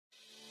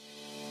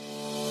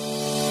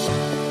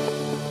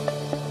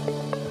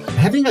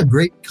having a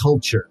great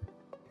culture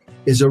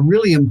is a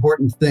really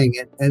important thing.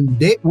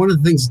 And one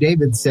of the things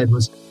David said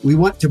was, we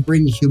want to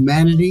bring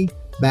humanity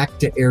back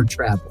to air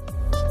travel.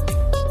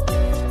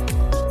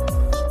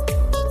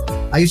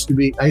 I used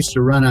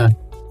to run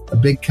a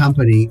big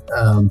company,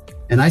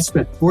 and I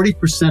spent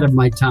 40% of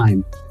my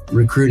time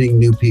recruiting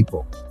new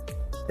people.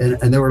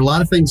 And there were a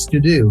lot of things to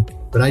do,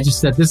 but I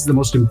just said, this is the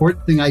most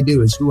important thing I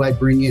do, is who I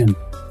bring in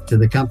to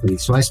the company.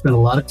 So I spent a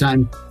lot of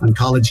time on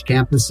college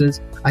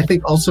campuses. I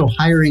think also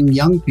hiring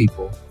young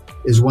people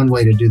is one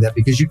way to do that,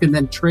 because you can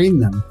then train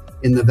them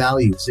in the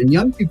values. And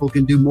young people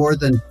can do more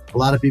than a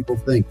lot of people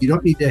think. You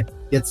don't need to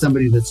get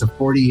somebody that's a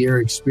 40-year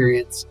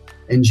experienced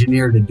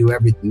engineer to do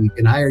everything. You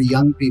can hire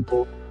young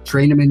people,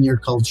 train them in your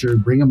culture,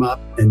 bring them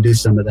up, and do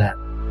some of that.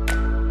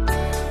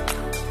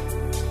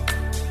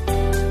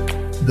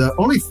 The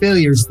only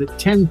failures that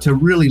tend to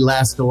really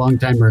last a long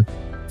time are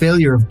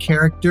failure of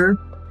character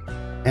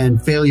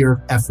and failure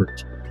of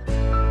effort.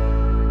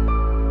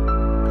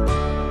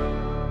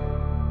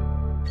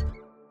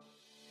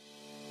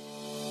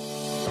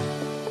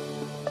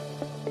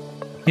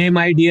 Hey,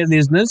 my dear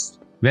listeners,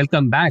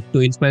 welcome back to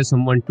Inspire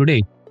Someone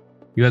Today,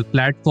 your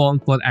platform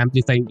for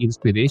amplifying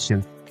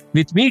inspiration.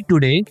 With me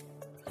today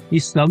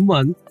is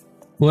someone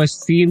who has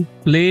seen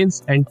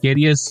planes and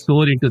careers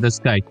soar into the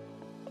sky,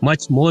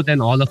 much more than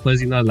all of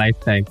us in our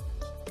lifetime.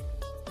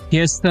 He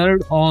has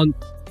served on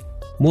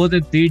more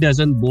than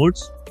 36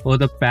 boards over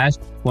the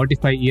past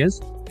 45 years.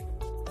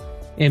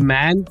 A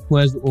man who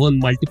has worn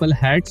multiple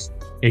hats,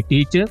 a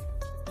teacher,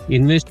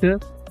 investor,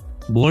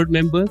 board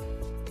member,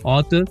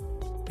 author,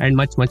 and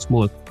much, much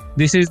more.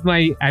 This is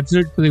my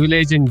absolute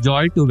privilege and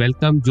joy to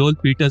welcome Joel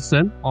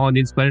Peterson on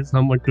Inspire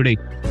Someone Today.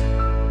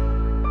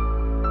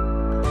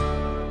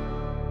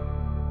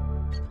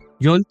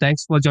 Joel,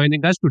 thanks for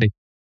joining us today.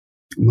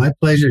 My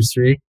pleasure,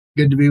 Sri.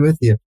 Good to be with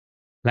you.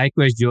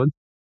 Likewise, Joel.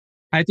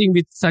 I think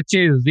with such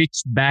a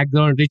rich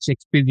background, rich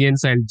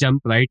experience, I'll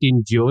jump right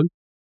in, Joel.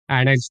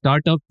 And I'll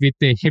start off with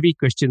a heavy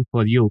question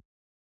for you,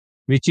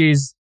 which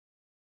is,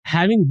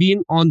 having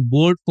been on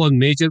board for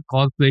major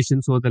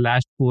corporations over the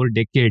last 4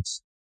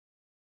 decades,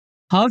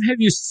 how have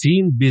you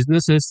seen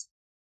businesses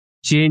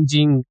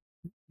changing,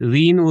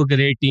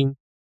 reinvigorating,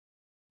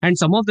 and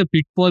some of the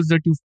pitfalls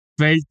that you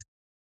felt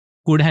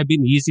could have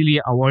been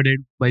easily avoided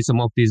by some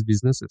of these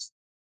businesses?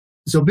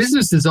 So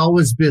business is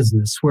always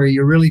business, where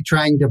you're really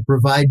trying to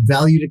provide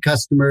value to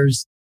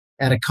customers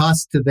at a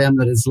cost to them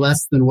that is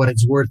less than what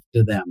it's worth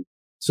to them.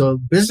 So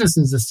business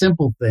is a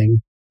simple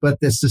thing, but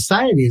the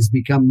society has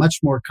become much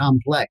more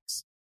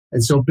complex.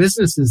 And so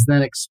business is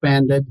then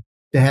expanded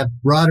to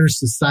have broader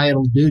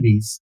societal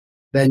duties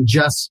than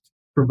just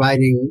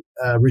providing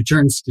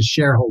returns to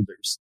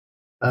shareholders.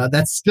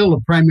 That's still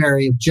a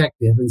primary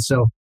objective. And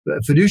so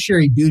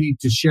fiduciary duty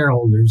to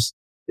shareholders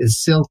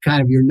is still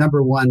kind of your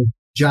number one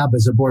job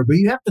as a board. But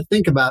you have to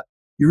think about,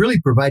 you're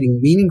really providing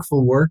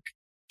meaningful work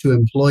to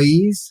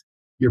employees.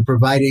 You're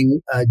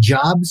providing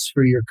jobs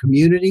for your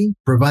community,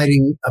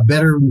 providing a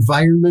better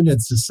environment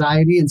and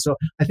society. And so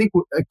I think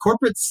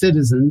corporate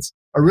citizens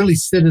are really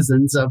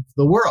citizens of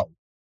the world.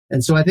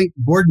 And so I think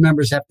board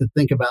members have to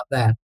think about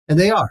that. And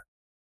they are.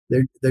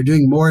 They're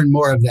doing more and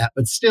more of that.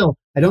 But still,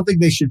 I don't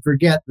think they should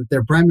forget that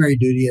their primary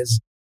duty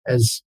is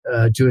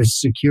to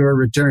secure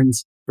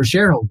returns for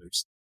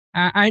shareholders.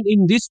 And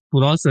in this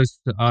process,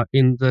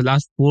 in the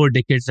last 4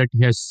 decades that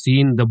you have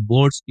seen the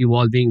boards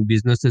evolving,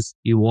 businesses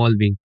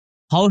evolving,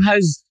 how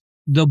has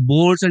the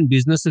boards and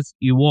businesses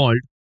evolved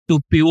to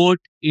pivot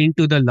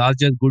into the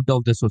larger good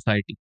of the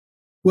society?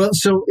 Well,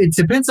 so it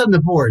depends on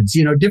the boards.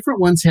 You know, different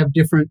ones have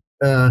different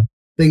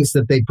things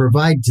that they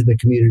provide to the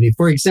community.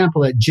 For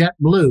example, at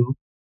JetBlue,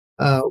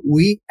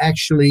 we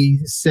actually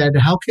said,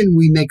 how can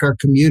we make our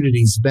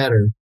communities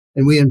better?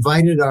 And we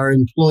invited our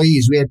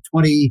employees. We had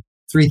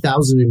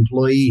 23,000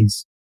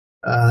 employees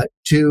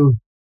to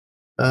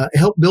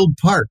help build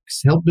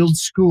parks, help build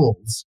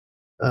schools.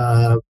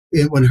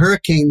 When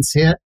hurricanes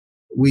hit,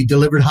 we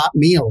delivered hot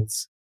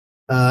meals,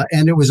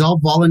 and it was all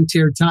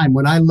volunteer time.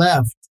 When I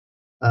left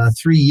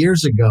 3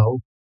 years ago,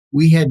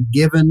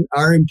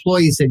 our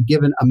employees had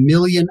given 1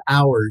 million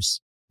hours,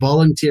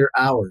 volunteer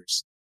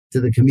hours, to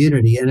the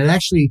community, and it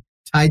actually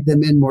tied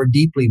them in more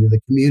deeply to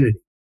the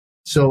community.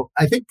 So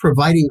I think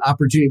providing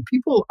opportunity,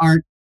 people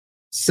aren't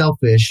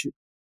selfish.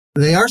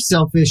 They are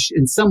selfish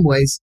in some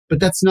ways, but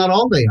that's not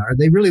all they are.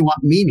 They really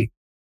want meaning.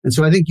 And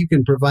so I think you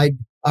can provide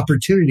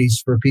opportunities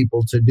for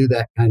people to do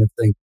that kind of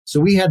thing. So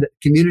we had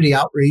community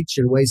outreach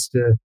and ways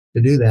to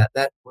do that.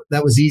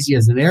 That was easy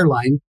as an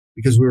airline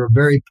because we were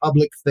very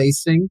public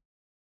facing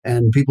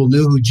and people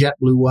knew who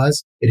JetBlue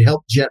was. It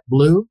helped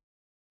JetBlue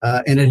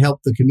and it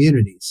helped the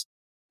communities.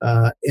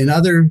 In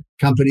other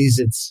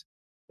companies,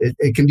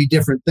 it can be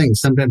different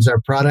things. Sometimes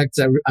our products,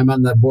 I'm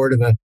on the board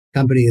of a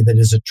company that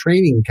is a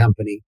training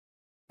company.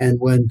 And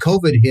when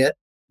COVID hit,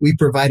 we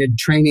provided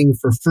training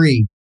for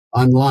free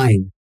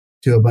online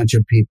to a bunch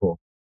of people.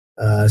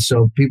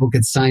 So people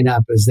could sign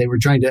up as they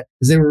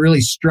were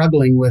really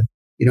struggling with,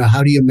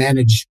 how do you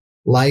manage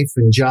life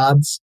and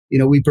jobs?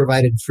 We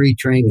provided free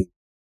training.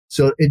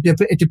 So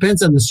it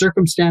depends on the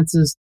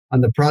circumstances,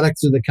 on the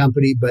products of the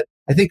company, but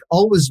I think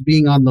always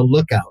being on the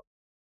lookout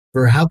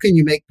for how can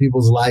you make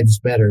people's lives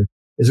better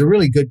is a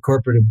really good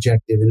corporate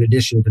objective in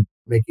addition to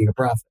making a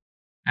profit.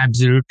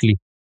 Absolutely.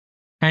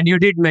 And you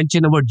did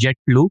mention about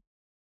JetBlue.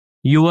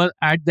 You were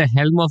at the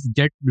helm of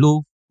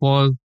JetBlue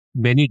for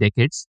many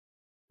decades.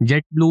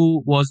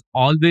 JetBlue was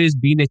always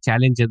been a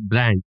challenger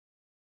brand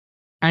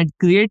and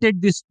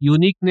created this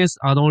uniqueness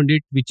around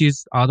it, which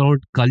is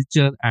around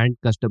culture and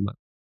customer.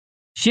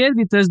 Share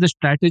with us the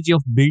strategy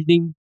of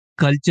building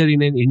culture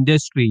in an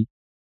industry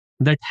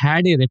that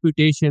had a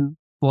reputation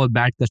for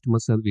bad customer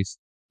service.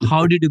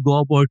 How did you go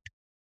about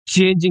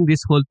changing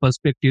this whole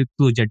perspective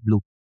through JetBlue?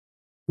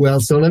 Well,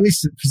 so let me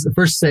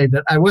first say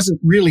that I wasn't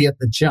really at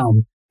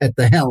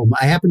the helm.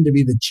 I happened to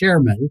be the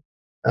chairman,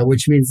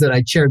 which means that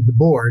I chaired the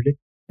board,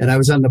 and I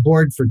was on the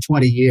board for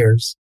 20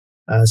 years.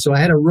 So I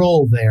had a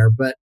role there,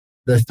 but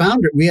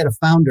we had a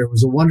founder,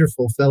 was a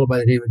wonderful fellow by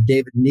the name of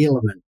David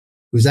Neeleman,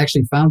 who's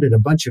actually founded a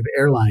bunch of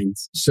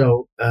airlines.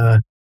 So I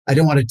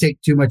don't want to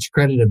take too much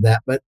credit of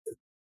that,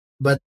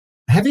 but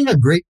having a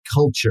great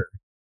culture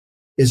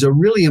is a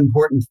really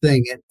important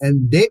thing.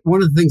 And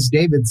one of the things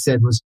David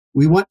said was,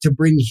 we want to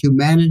bring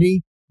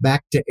humanity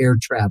back to air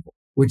travel,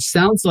 which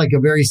sounds like a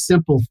very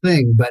simple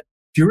thing. But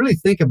if you really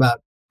think about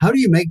how do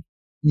you make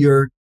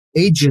your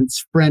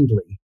agents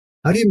friendly?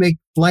 How do you make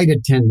flight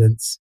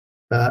attendants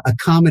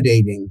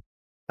accommodating?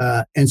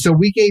 And so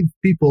we gave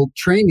people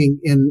training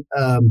in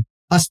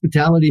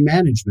hospitality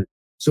management.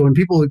 So when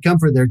people would come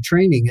for their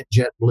training at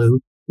JetBlue,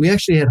 we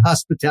actually had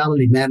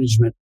hospitality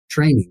management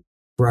training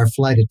for our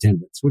flight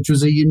attendants, which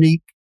was a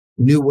unique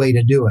new way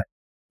to do it.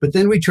 But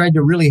then we tried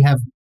to really have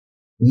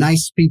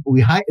nice people.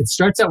 It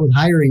starts out with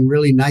hiring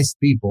really nice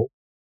people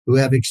who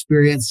have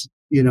experience,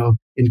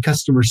 in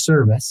customer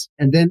service.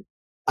 And then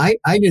I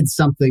did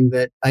something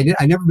that I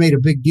never made a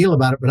big deal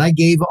about it, but I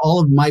gave all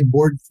of my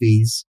board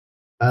fees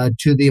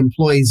to the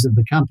employees of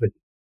the company.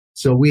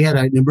 So we had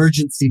an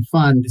emergency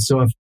fund.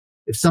 So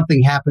if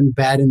something happened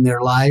bad in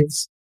their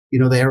lives,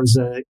 there was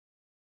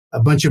a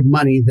bunch of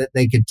money that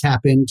they could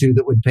tap into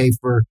that would pay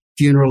for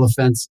funeral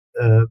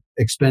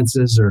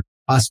expenses or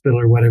hospital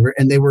or whatever.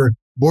 And they were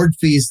board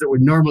fees that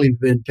would normally have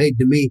been paid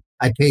to me.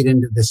 I paid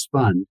into this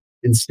fund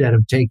instead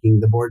of taking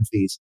the board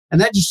fees.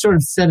 And that just sort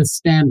of set a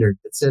standard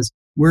that says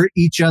we're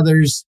each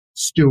other's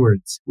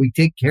stewards. We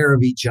take care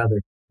of each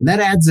other. And that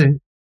adds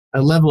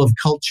a level of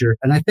culture.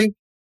 And I think,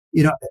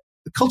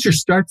 the culture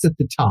starts at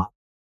the top.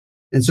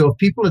 And so if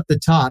people at the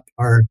top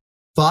are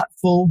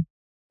thoughtful,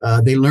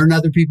 they learn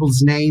other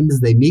people's names,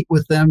 they meet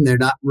with them, they're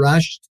not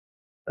rushed,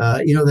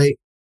 they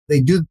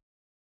do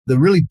the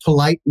really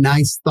polite,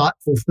 nice,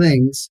 thoughtful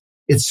things,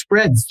 it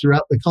spreads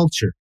throughout the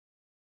culture.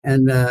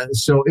 And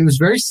so it was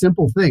very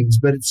simple things,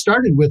 but it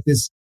started with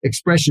this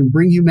expression,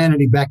 bring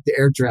humanity back to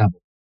air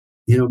travel.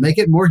 Make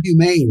it more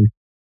humane.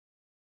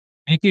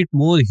 Make it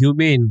more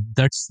humane.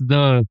 That's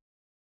the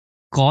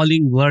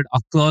calling word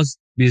across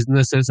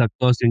businesses,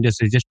 across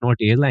industries, just not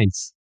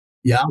airlines.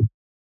 Yeah,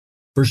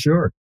 for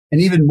sure.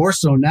 And even more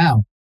so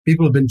now,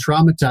 people have been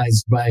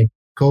traumatized by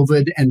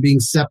COVID and being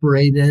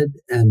separated.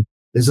 And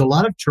there's a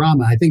lot of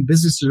trauma. I think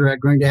businesses are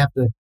going to have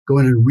to go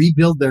in and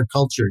rebuild their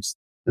cultures.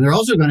 And they're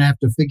also going to have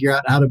to figure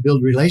out how to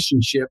build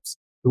relationships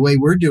the way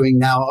we're doing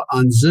now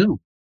on Zoom.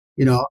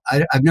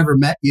 I've never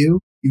met you.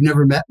 You've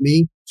never met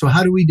me. So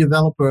how do we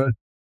develop a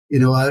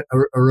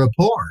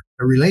rapport,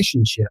 a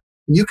relationship?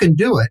 And you can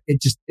do it.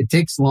 It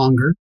takes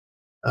longer.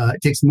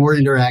 It takes more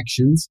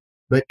interactions,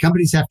 but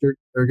companies are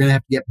going to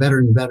have to get better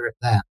and better at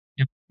that.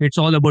 Yep. It's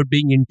all about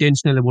being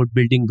intentional about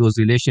building those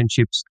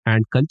relationships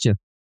and culture.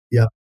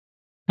 Yeah.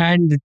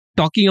 And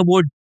talking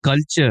about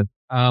culture,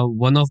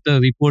 one of the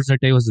reports that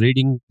I was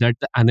reading that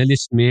the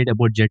analyst made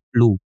about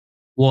JetBlue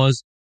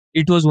was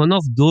it was one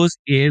of those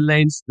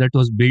airlines that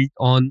was built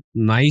on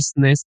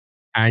niceness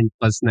and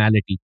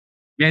personality.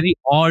 Very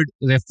odd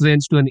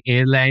reference to an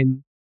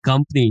airline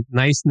company,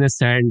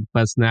 niceness and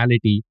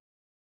personality.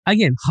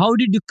 Again, how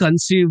did you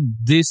conceive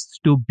this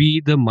to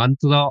be the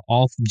mantra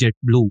of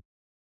JetBlue?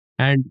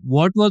 And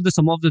what were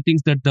some of the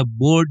things that the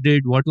board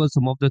did? What were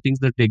some of the things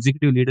that the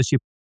executive leadership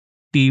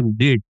team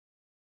did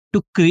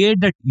to create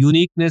that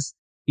uniqueness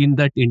in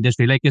that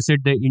industry? Like I said,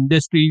 the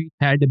industry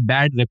had a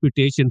bad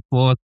reputation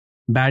for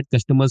bad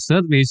customer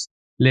service,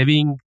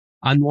 levying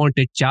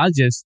unwanted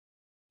charges.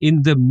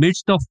 In the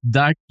midst of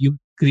that, you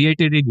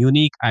created a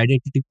unique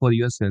identity for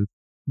yourself.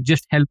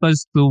 Just help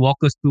us to walk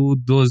us through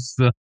those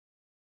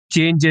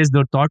changes,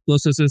 the thought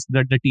processes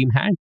that the team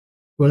had.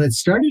 Well, it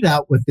started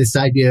out with this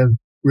idea of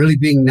really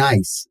being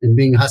nice and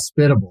being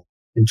hospitable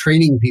and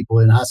training people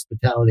in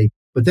hospitality.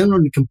 But then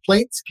when the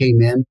complaints came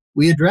in,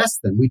 we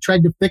addressed them. We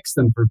tried to fix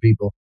them for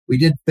people. We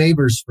did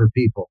favors for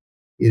people.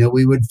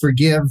 We would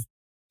forgive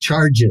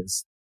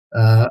charges.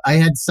 I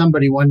had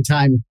somebody one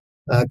time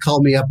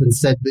call me up and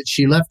said that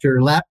she left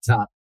her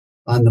laptop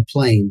on the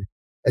plane.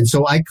 And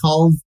so I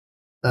called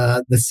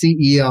the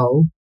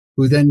CEO,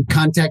 who then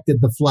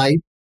contacted the flight,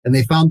 and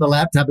they found the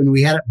laptop and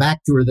we had it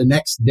back to her the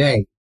next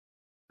day.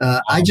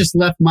 I just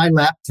left my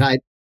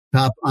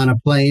laptop on a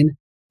plane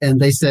and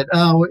they said,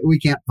 oh, we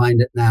can't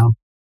find it now.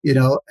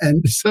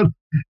 and so,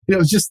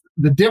 just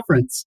the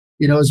difference,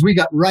 as we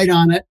got right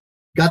on it,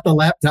 got the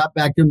laptop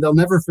back to them. They'll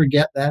never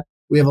forget that.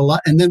 We have a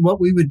lot. And then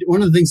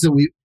one of the things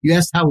that you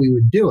asked how we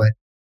would do it,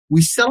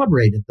 we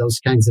celebrated those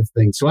kinds of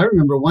things. So I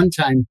remember one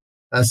time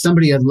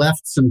somebody had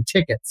left some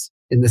tickets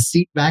in the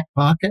seat back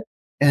pocket,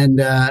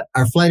 and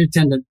our flight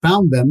attendant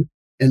found them.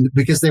 And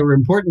because they were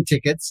important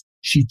tickets,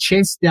 she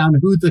chased down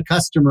who the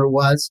customer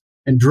was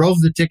and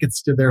drove the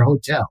tickets to their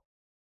hotel.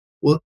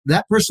 Well,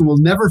 that person will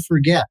never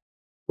forget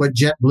what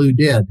JetBlue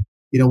did,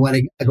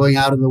 when going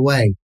out of the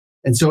way.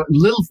 And so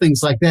little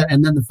things like that.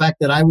 And then the fact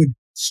that I would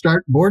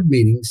start board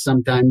meetings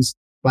sometimes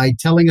by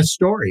telling a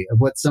story of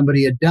what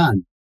somebody had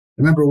done.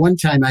 I remember one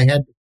time I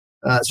had,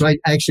 so I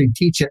actually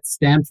teach at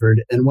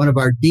Stanford, and one of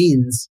our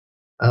deans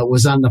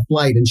was on the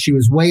flight, and she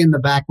was way in the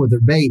back with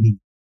her baby.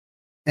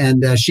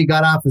 And she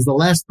got off as the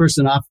last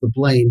person off the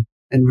plane,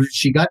 and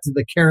she got to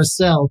the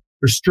carousel.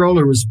 Her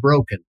stroller was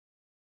broken.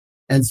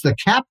 And the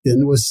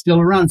captain was still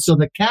around. So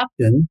the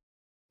captain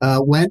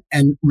went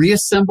and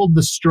reassembled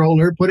the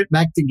stroller, put it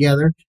back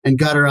together, and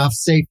got her off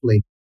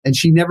safely. And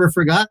she never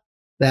forgot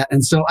that.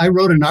 And so I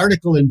wrote an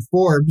article in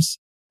Forbes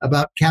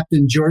about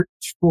Captain George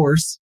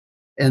Force.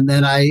 And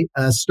then I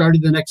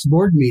started the next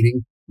board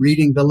meeting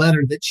reading the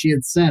letter that she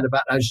had sent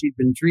about how she'd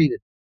been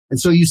treated. And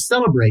so you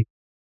celebrate,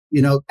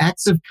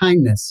 acts of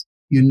kindness.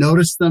 You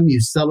notice them, you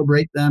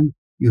celebrate them,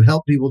 you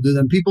help people do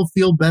them. People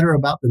feel better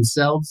about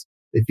themselves.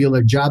 They feel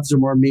their jobs are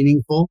more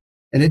meaningful.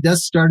 And it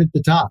does start at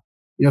the top.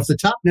 If the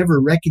top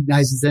never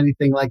recognizes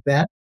anything like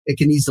that, it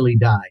can easily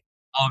die.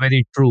 Oh,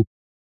 very true.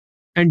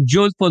 And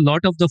Joel, for a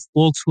lot of the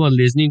folks who are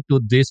listening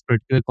to this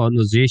particular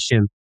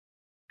conversation,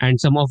 and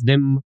some of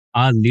them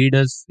are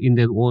leaders in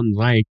their own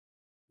right,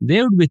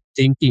 they would be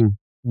thinking,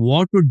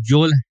 what would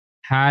Joel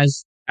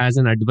has as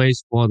an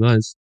advice for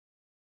us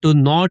to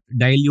not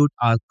dilute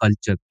our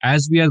culture?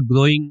 As we are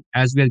growing,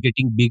 as we are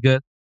getting bigger,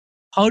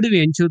 how do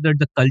we ensure that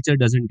the culture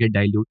doesn't get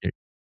diluted?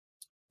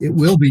 It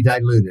will be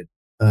diluted.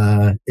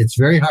 It's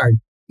very hard.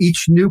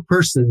 Each new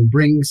person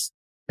brings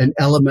an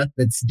element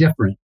that's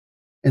different.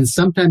 And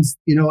sometimes,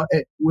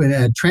 when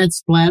a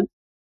transplant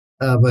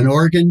of an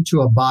organ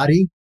to a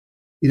body,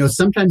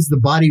 sometimes the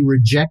body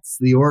rejects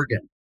the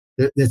organ.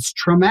 That's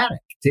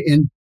traumatic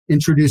to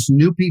introduce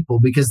new people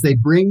because they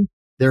bring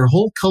their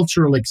whole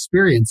cultural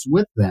experience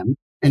with them,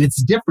 and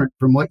it's different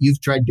from what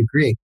you've tried to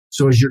create.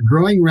 So as you're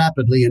growing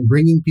rapidly and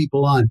bringing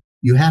people on,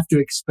 you have to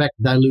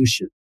expect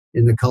dilution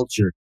in the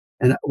culture.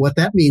 And what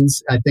that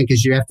means, I think,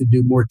 is you have to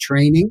do more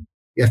training.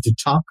 You have to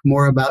talk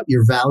more about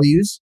your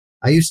values.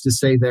 I used to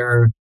say there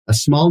are a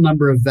small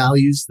number of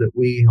values that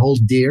we hold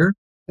dear,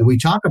 and we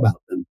talk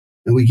about them,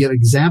 and we give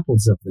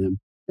examples of them.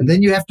 And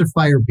then you have to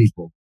fire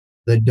people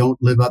that don't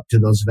live up to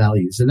those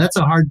values. And that's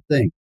a hard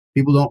thing.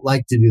 People don't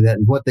like to do that.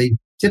 And what they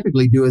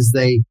typically do is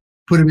they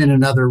put them in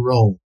another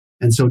role.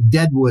 And so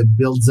deadwood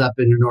builds up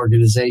in an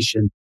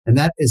organization, and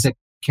that is a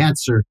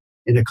cancer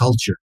in a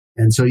culture.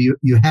 And so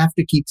you have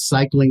to keep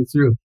cycling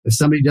through. If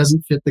somebody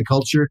doesn't fit the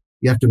culture,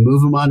 you have to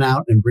move them on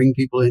out and bring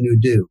people in who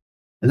do.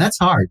 And that's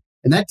hard.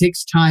 And that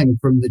takes time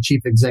from the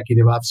chief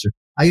executive officer.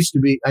 I used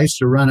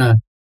to run a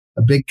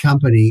big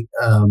company,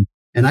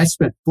 and I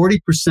spent 40%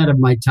 of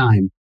my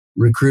time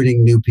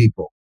recruiting new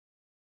people.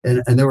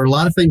 And there were a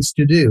lot of things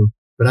to do,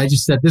 but I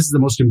just said, this is the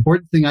most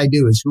important thing I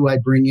do is who I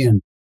bring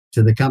in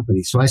to the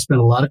company. So I spent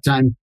a lot of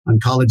time on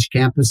college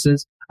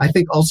campuses. I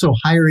think also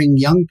hiring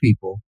young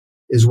people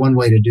is one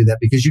way to do that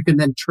because you can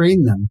then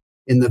train them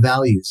in the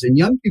values. And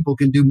young people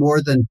can do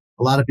more than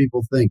a lot of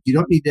people think. You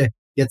don't need to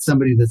get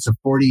somebody that's a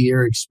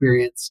 40-year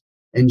experience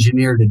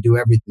engineer to do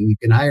everything. You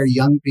can hire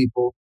young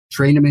people,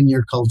 train them in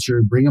your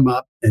culture, bring them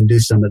up and do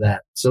some of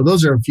that. So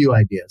those are a few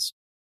ideas.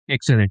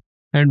 Excellent.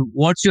 And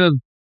what's your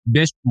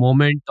best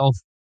moment of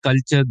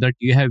culture that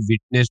you have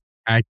witnessed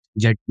at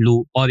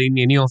JetBlue or in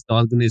any of the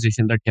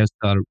organization that has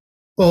served?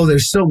 Oh,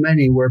 there's so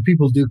many where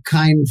people do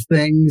kind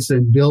things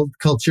and build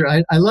culture.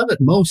 I love it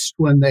most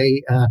when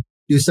they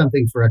do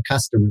something for a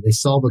customer. They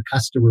solve a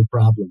customer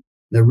problem.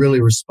 They're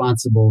really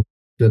responsible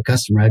to a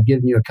customer. I've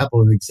given you a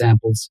couple of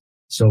examples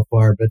so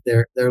far, but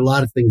there are a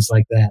lot of things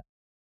like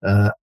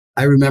that.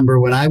 I remember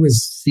when I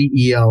was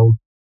CEO,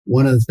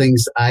 one of the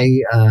things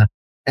I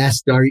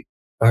asked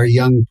our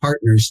young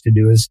partners to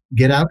do is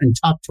get out and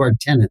talk to our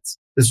tenants.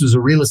 This was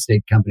a real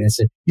estate company. I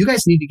said, you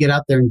guys need to get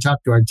out there and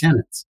talk to our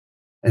tenants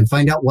and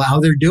find out how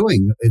they're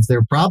doing. If there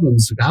are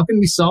problems, how can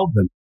we solve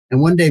them?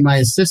 And one day my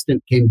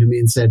assistant came to me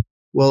and said,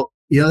 well,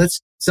 that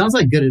sounds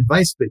like good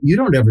advice, but you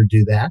don't ever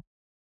do that.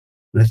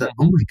 And I thought,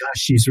 oh my gosh,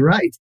 she's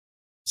right.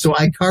 So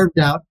I carved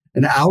out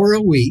an hour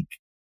a week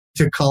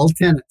to call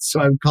tenants.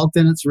 So I would call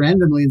tenants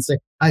randomly and say,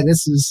 hi,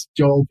 this is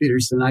Joel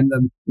Peterson. I'm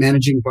the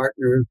managing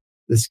partner of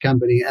this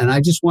company. And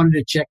I just wanted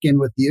to check in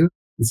with you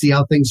and see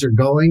how things are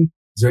going.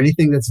 Is there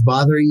anything that's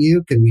bothering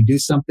you? Can we do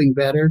something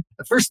better?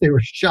 At first they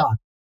were shocked,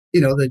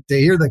 to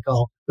hear the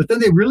call, but then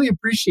they really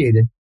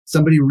appreciated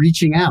somebody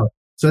reaching out.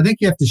 So I think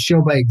you have to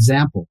show by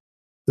example.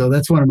 So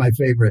that's one of my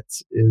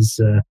favorites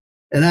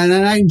and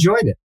I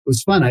enjoyed it. It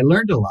was fun. I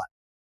learned a lot.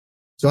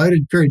 So I would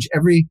encourage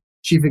every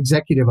chief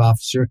executive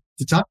officer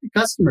to talk to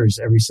customers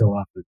every so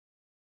often.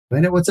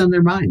 Find out what's on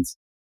their minds.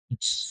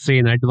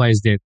 Sane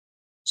advice there.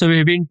 So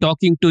we've been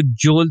talking to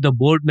Joel, the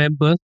board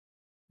member.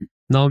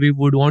 Now we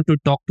would want to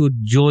talk to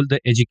Joel, the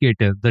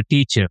educator, the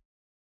teacher.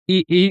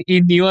 In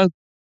your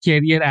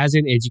career as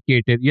an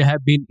educator, you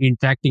have been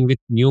interacting with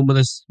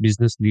numerous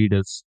business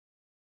leaders.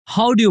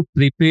 How do you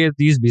prepare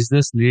these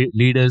business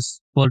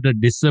leaders for the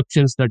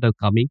disruptions that are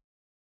coming?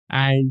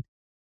 And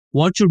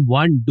what should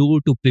one do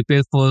to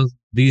prepare for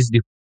these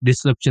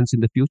disruptions in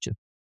the future?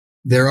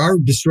 There are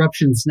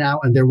disruptions now,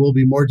 and there will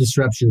be more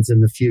disruptions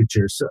in the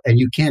future. So, and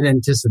you can't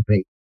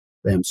anticipate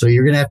them. So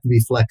you're going to have to be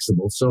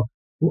flexible. So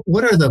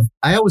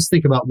I always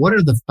think about what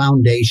are the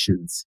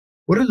foundations?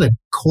 What are the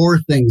core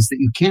things that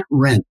you can't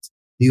rent,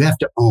 that you have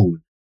to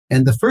own?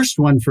 And the first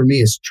one for me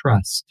is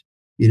trust.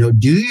 Do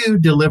you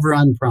deliver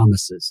on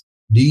promises?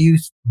 Do you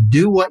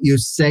do what you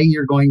say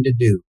you're going to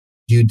do?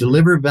 Do you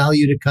deliver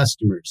value to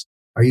customers?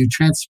 Are you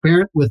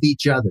transparent with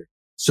each other?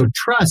 So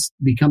trust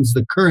becomes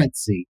the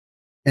currency.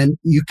 And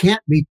you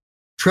can't be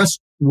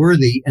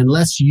trustworthy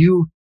unless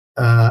you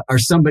are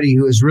somebody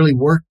who has really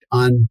worked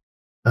on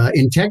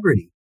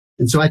integrity.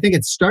 And so I think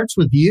it starts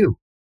with you.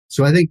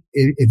 So I think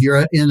if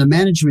you're in the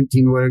management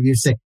team or whatever, you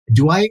say,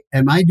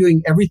 am I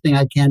doing everything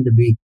I can to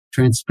be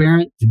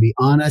transparent, to be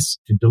honest,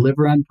 to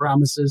deliver on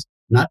promises,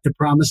 not to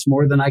promise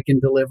more than I can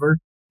deliver?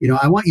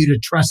 I want you to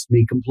trust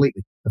me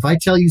completely. If I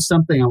tell you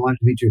something, I want it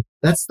to be true.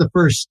 That's the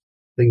first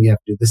thing you have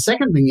to do. The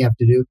second thing you have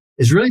to do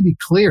is really be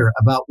clear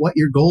about what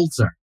your goals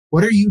are.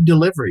 What are you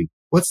delivering?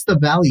 What's the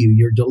value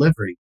you're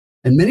delivering?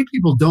 And many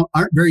people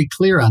aren't very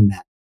clear on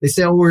that. They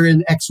say, oh, we're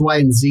in X, Y,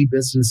 and Z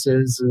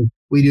businesses and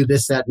we do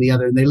this, that, and the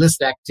other. And they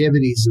list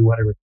activities and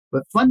whatever.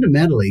 But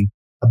fundamentally,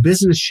 a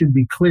business should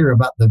be clear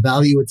about the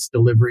value it's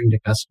delivering to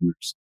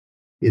customers.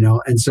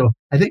 And so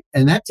I think,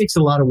 and that takes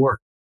a lot of work.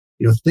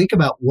 Think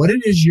about what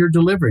it is you're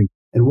delivering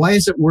and why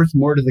is it worth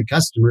more to the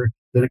customer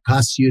than it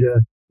costs you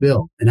to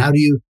build? And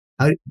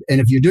and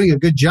if you're doing a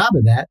good job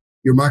of that,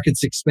 your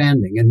market's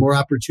expanding and more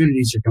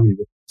opportunities are coming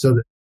to you.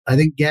 So I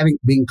think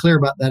being clear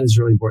about that is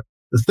really important.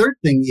 The third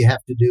thing you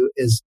have to do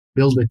is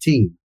build a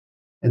team.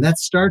 And that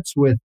starts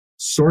with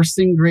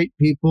sourcing great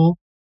people,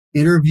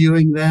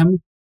 interviewing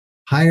them,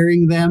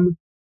 hiring them,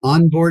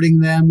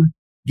 onboarding them,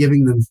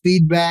 giving them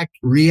feedback,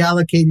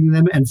 reallocating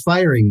them, and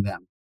firing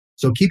them.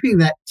 So keeping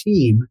that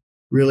team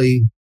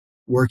really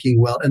working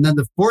well. And then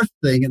the fourth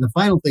thing and the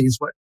final thing is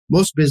what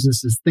most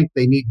businesses think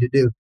they need to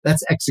do.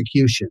 That's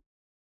execution.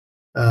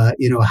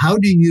 How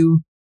do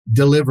you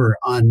deliver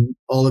on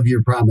all of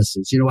your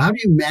promises? How do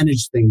you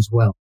manage things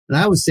well? And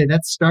I always say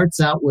that starts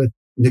out with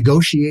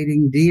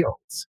negotiating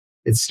deals.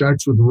 It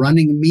starts with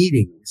running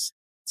meetings.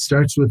 It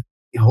starts with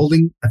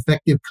holding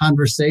effective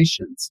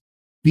conversations,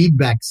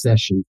 feedback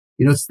sessions.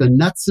 It's the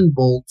nuts and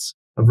bolts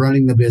of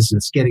running the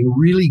business, getting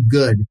really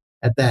good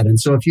at that. And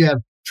so if you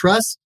have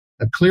trust,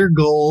 a clear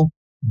goal,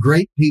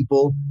 great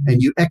people,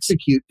 and you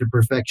execute to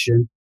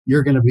perfection,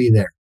 you're going to be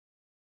there.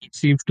 It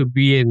seems to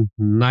be a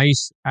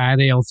nice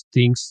array of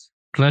things.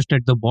 Trust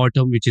at the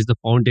bottom, which is the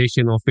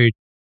foundation of it.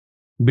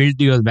 Build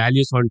your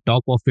values on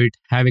top of it.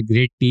 Have a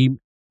great team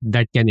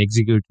that can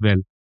execute well.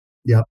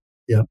 Yep.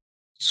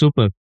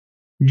 Super.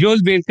 Joel,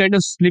 we'll kind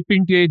of slip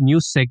into a new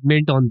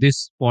segment on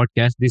this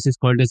podcast. This is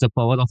called as the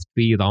Power of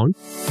Three round.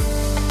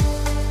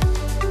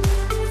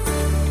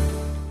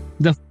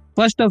 The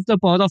first of the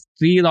Power of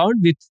Three round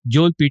with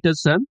Joel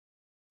Peterson.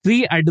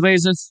 3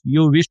 advices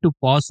you wish to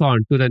pass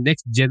on to the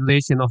next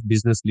generation of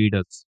business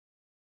leaders.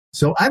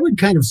 So I would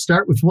kind of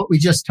start with what we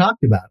just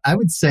talked about. I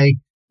would say,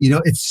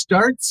 it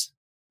starts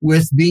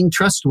with being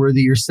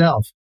trustworthy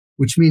yourself,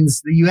 which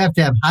means that you have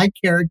to have high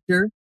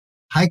character,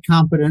 high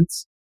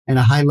competence, and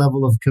a high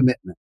level of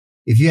commitment.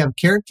 If you have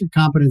character,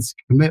 competence,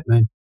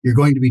 commitment, you're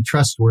going to be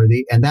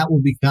trustworthy, and that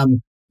will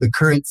become the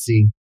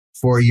currency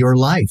for your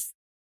life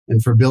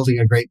and for building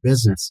a great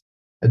business.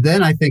 And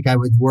then I think I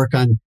would work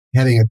on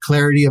having a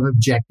clarity of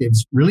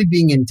objectives, really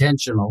being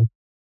intentional,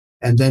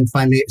 and then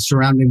finally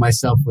surrounding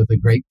myself with a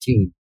great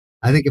team.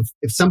 I think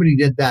if somebody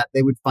did that,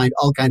 they would find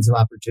all kinds of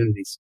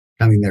opportunities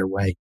coming their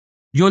way.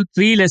 Joel,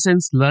 3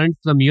 lessons learned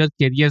from your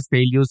career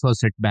failures or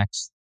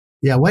setbacks.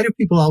 Yeah, why do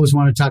people always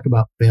want to talk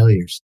about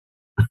failures?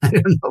 I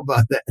don't know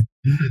about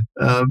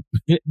that.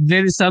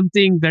 There is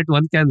something that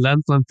one can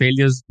learn from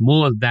failures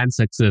more than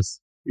success.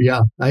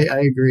 Yeah, I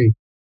agree.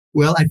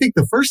 Well, I think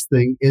the first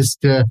thing is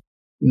to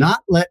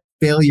not let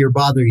failure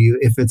bother you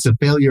if it's a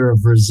failure of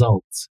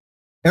results.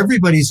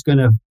 Everybody's going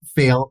to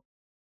fail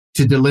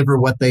to deliver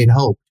what they'd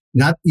hoped.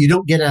 You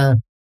don't get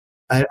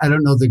I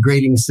don't know the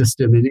grading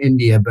system in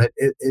India, but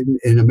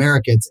in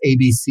America, it's A,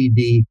 B, C,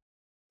 D,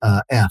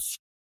 F.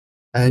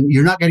 And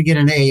you're not going to get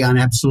an A on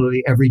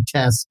absolutely every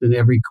test and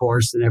every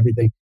course and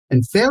everything.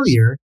 And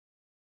failure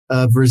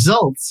of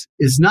results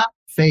is not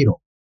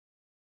fatal.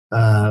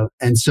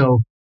 And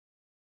so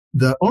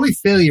the only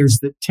failures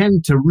that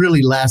tend to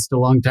really last a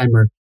long time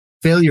are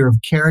failure of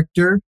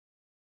character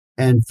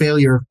and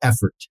failure of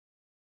effort.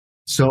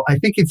 So I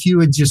think if you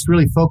would just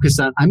really focus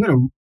on, I'm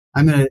going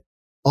to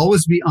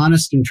always be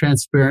honest and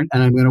transparent,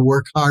 and I'm going to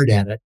work hard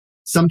at it.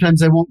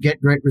 sometimes I won't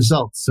get great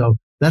results. So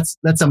that's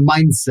a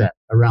mindset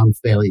around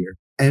failure.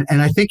 And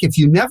I think if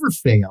you never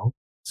fail,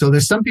 so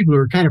there's some people who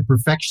are kind of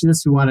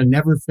perfectionists who want to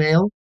never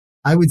fail.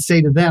 I would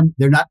say to them,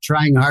 they're not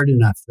trying hard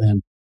enough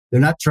then.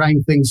 They're not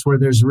trying things where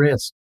there's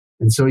risk.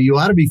 And so you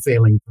ought to be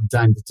failing from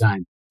time to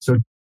time. So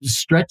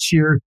stretch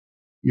your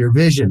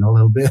vision a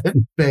little bit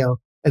and fail.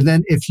 And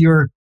then if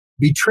you're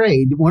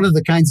betrayed, one of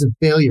the kinds of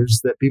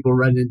failures that people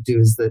run into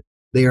is that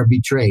they are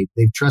betrayed.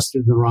 They've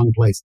trusted in the wrong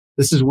place.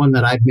 This is one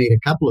that I've made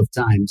a couple of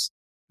times.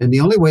 And the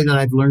only way that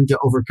I've learned to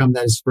overcome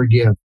that is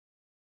forgive.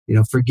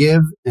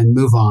 Forgive and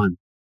move on.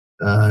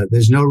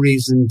 There's no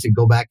reason to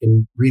go back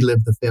and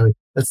relive the failure.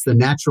 That's the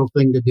natural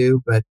thing to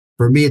do. But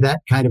for me,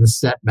 that kind of a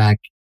setback,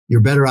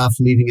 you're better off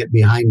leaving it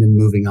behind and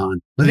moving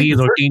on. 3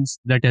 routines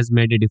that has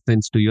made a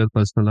difference to your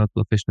personal or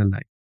professional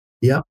life.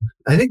 Yeah.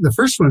 I think the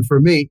first one for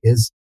me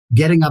is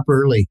getting up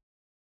early.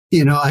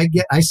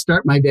 I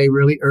start my day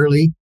really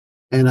early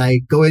and I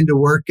go into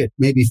work at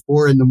maybe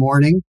 4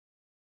 a.m.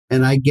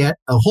 and I get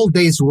a whole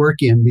day's work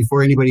in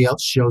before anybody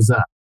else shows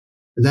up.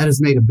 And that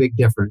has made a big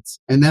difference.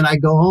 And then I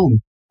go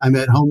home. I'm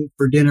at home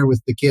for dinner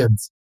with the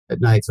kids at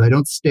night, so I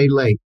don't stay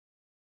late.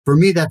 For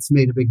me, that's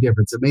made a big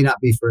difference. It may not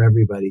be for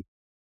everybody.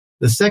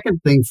 The second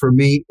thing for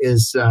me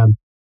is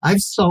I've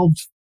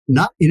solved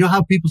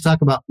how people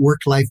talk about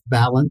work-life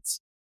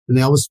balance and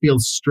they always feel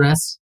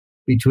stress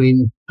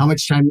between how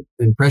much time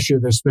and pressure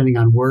they're spending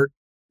on work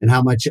and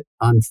how much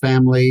on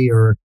family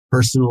or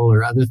personal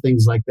or other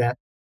things like that.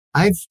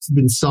 I've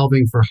been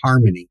solving for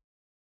harmony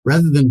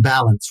rather than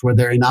balance where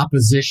they're in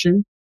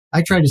opposition.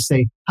 I try to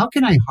say, how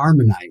can I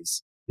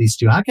harmonize these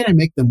two? How can I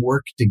make them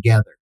work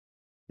together?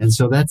 And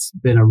so that's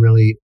been a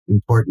really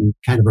important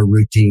kind of a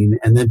routine.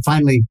 And then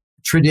finally,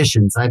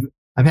 traditions. I've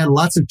had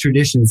lots of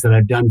traditions that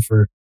I've done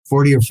for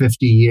 40 or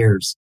 50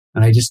 years,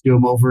 and I just do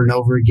them over and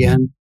over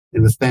again.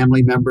 And with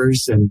family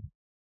members and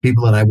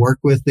people that I work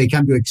with, they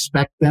come to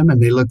expect them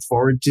and they look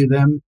forward to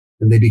them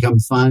and they become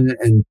fun.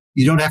 And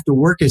you don't have to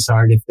work as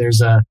hard if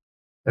there's an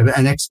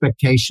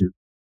expectation.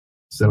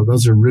 So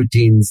those are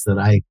routines that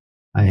I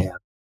have.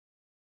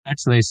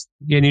 That's nice.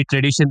 Any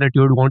tradition that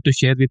you would want to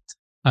share with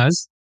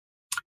us?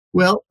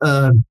 Well,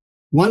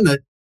 one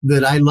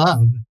that I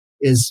love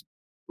is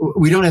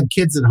we don't have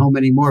kids at home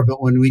anymore,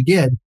 but when we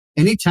did,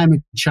 anytime a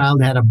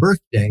child had a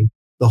birthday,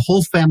 the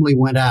whole family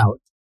went out.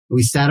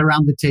 We sat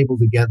around the table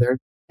together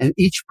and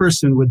each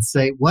person would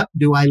say, what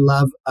do I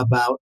love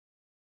about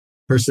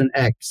person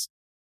X?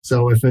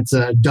 So if it's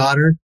a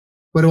daughter,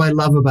 what do I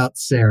love about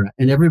Sarah?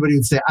 And everybody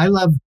would say, I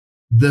love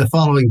the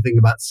following thing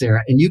about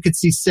Sarah. And you could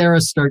see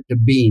Sarah start to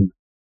beam,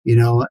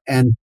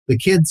 and the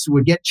kids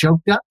would get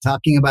choked up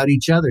talking about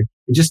each other.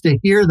 And just to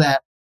hear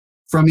that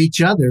from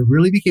each other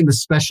really became a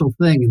special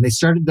thing. And they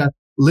started to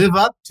live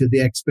up to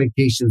the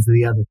expectations of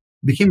the other.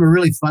 It became a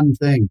really fun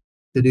thing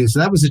to do. So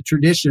that was a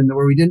tradition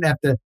where we didn't have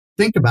to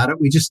think about it.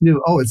 We just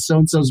knew, it's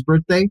so-and-so's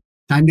birthday,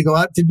 time to go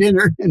out to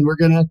dinner.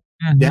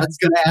 And Dad's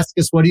going to ask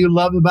us, what do you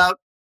love about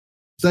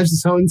such and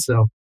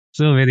so-and-so?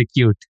 So very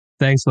cute.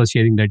 Thanks for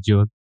sharing that,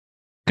 Joel.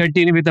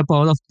 Continue with the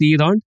Power of 3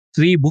 round.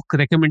 3 book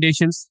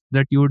recommendations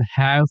that you would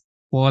have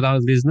for our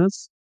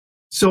listeners.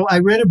 So I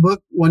read a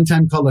book one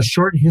time called A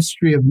Short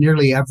History of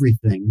Nearly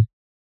Everything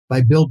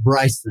by Bill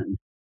Bryson,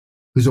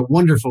 who's a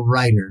wonderful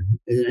writer,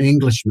 an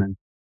Englishman.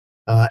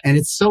 And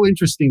it's so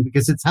interesting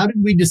because it's how did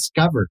we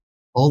discover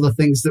all the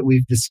things that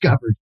we've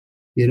discovered,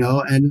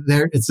 and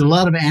it's a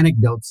lot of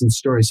anecdotes and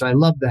stories. So I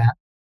love that.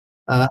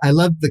 I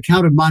love The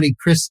Count of Monte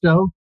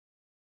Cristo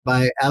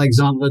by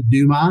Alexandre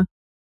Dumas,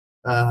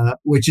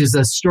 which is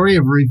a story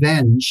of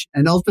revenge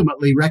and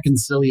ultimately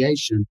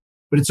reconciliation.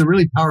 But it's a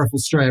really powerful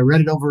story. I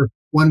read it over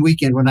one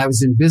weekend when I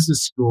was in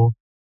business school.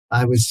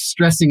 I was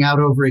stressing out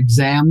over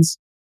exams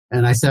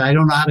and I said, I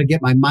don't know how to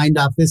get my mind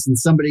off this. And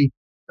somebody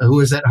who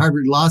was at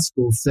Harvard Law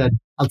School said,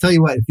 I'll tell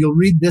you what, if you'll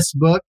read this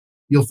book,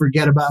 you'll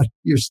forget about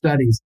your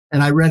studies.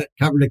 And I read it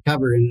cover to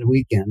cover in a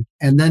weekend.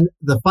 And then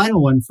the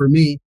final one for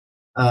me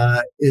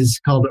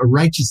is called A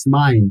Righteous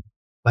Mind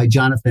by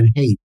Jonathan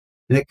Haidt.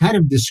 And it kind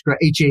of describes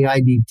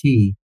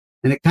Haidt.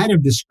 And it kind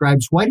of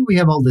describes why do we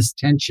have all this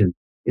tension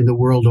in the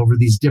world over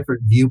these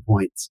different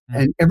viewpoints?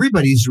 And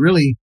everybody's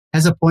really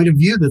has a point of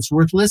view that's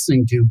worth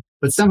listening to,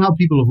 but somehow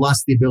people have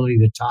lost the ability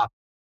to talk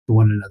to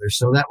one another.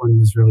 So that one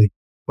was really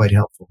quite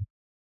helpful.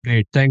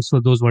 Great. Thanks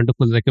for those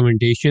wonderful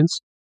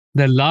recommendations.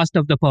 The last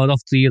of the Power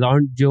of 3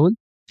 round, Joel.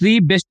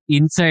 3 best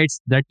insights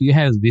that you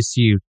have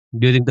received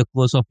during the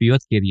course of your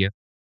career.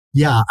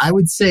 Yeah, I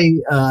would say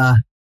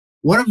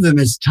one of them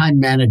is time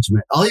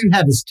management. All you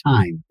have is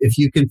time. If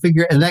you can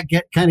and that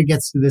kind of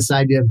gets to this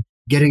idea of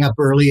getting up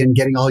early and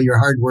getting all your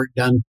hard work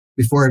done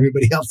before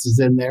everybody else is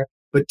in there.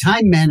 But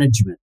time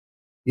management,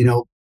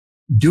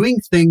 doing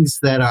things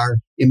that are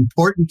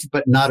important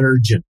but not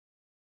urgent.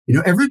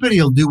 Everybody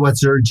will do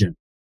what's urgent,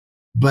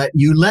 but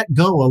you let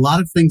go a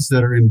lot of things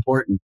that are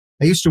important.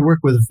 I used to work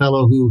with a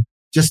fellow who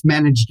just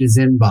managed his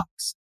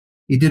inbox.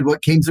 He did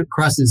what came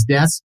across his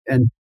desk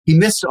and he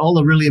missed all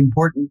the really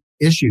important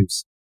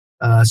issues.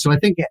 So I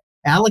think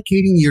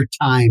allocating your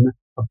time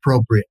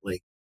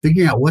appropriately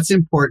figuring out what's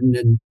important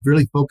and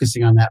really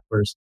focusing on that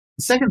first.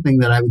 The second thing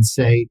that I would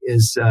say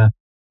is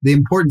the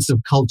importance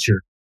of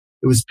culture.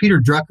 It was Peter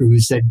Drucker who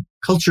said,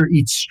 culture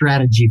eats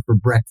strategy for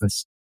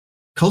breakfast.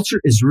 Culture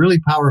is really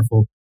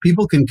powerful.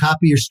 People can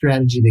copy your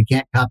strategy. They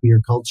can't copy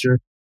your culture.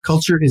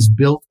 Culture is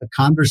built a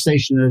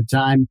conversation at a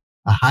time,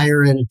 a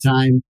hire at a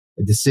time,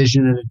 a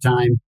decision at a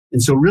time.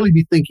 And so really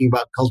be thinking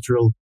about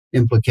cultural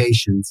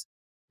implications.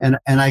 And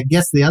I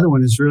guess the other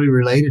one is really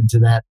related to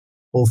that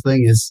whole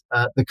thing is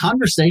the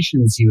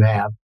conversations you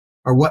have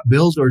are what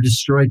build or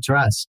destroy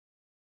trust.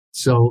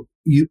 So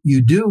you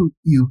do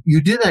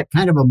that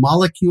kind of a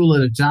molecule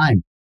at a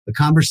time, a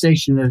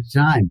conversation at a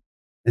time.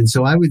 And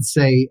so I would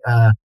say,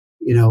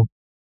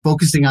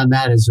 focusing on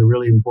that is a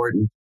really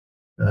important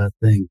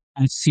thing.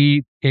 I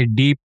see a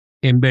deep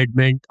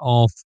embedment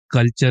of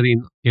culture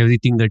in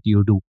everything that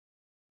you do.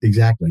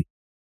 Exactly.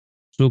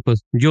 Super.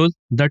 Joel,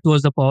 that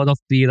was the power of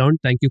 3 round.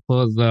 Thank you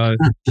for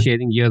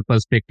sharing your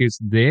perspectives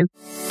there.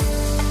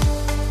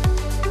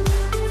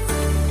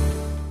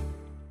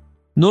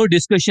 No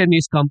discussion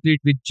is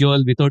complete with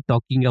Joel without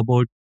talking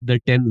about the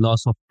 10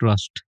 laws of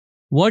trust.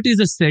 What is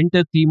the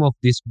center theme of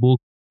this book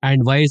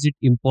and why is it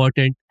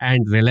important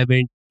and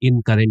relevant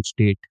in current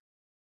state?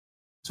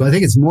 So I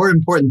think it's more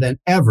important than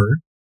ever.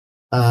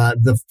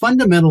 The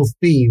fundamental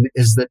theme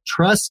is that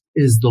trust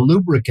is the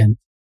lubricant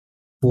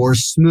for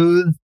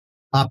smooth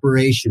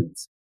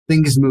operations.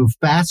 Things move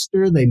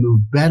faster, they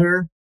move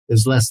better,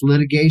 there's less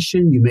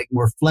litigation, you make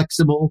more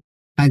flexible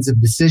kinds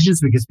of decisions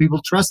because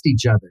people trust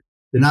each other.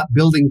 They're not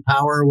building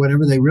power or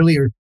whatever, they really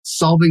are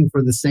solving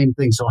for the same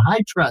thing. So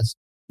high trust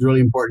is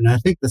really important. And I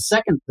think the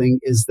second thing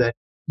is that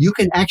you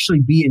can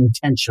actually be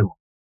intentional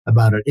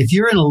about it. If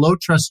you're in a low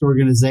trust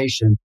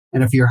organization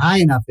and if you're high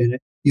enough in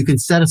it, you can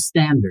set a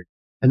standard.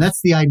 And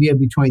that's the idea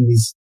between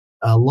these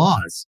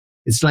laws.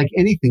 It's like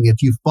anything.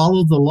 If you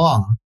follow the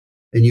law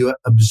and you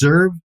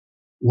observe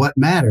what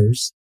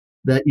matters,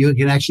 that you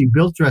can actually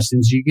build trust.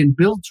 And so you can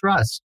build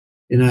trust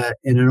in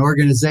an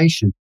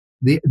organization.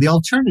 The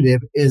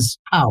alternative is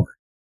power.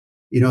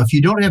 If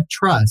you don't have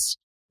trust,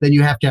 then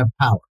you have to have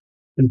power.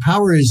 And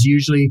power is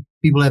usually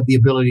people have the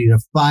ability to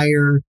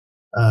fire,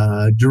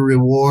 to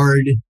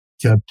reward,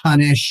 to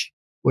punish,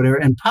 whatever.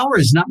 And power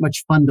is not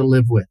much fun to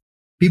live with.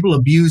 People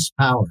abuse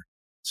power.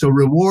 So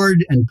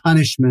reward and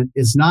punishment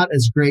is not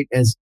as great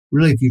as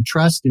really if you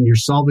trust and you're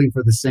solving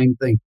for the same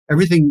thing.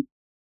 Everything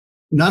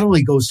not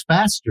only goes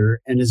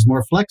faster and is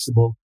more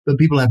flexible, but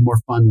people have more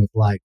fun with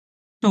life.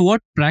 So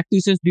what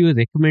practices do you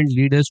recommend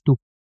leaders to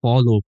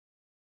follow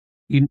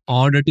in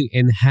order to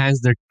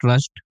enhance the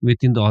trust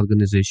within the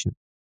organization?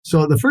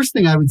 So the first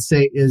thing I would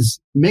say is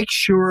make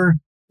sure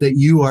that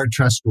you are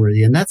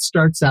trustworthy. And that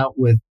starts out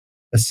with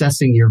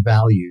assessing your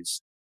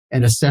values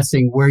and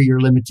assessing where your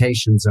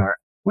limitations are.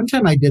 One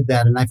time I did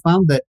that and I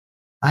found that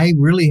I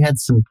really had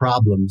some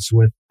problems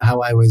with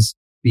how I was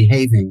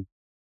behaving.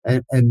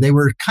 And they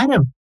were kind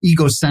of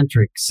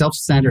egocentric,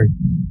 self-centered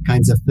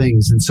kinds of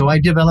things. And so I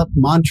developed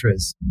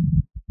mantras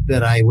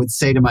that I would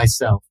say to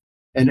myself.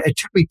 And it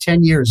took me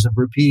 10 years of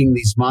repeating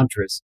these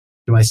mantras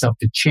to myself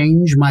to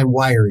change my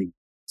wiring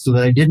so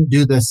that I didn't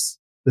do the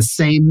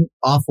same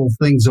awful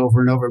things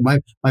over and over.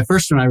 My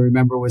first one I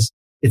remember was,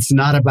 it's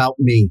not about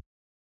me.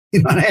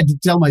 And I had to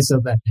tell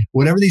myself that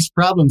whatever these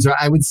problems are,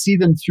 I would see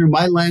them through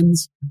my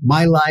lens,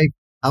 my life,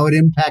 how it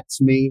impacts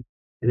me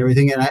and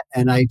everything.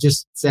 And I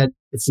just said,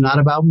 it's not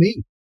about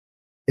me.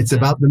 It's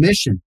about the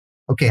mission.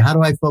 Okay, how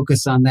do I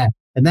focus on that?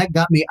 And that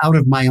got me out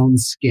of my own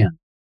skin.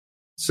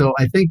 So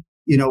I think,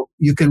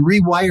 you can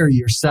rewire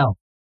yourself.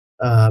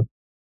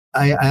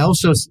 I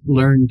also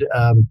learned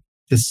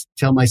to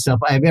tell myself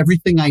I have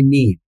everything I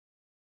need.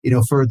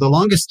 For the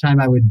longest time,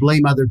 I would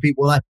blame other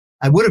people.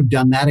 I would have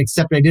done that,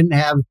 except I didn't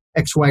have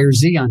X, Y, or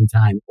Z on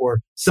time, or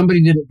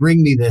somebody didn't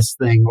bring me this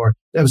thing, or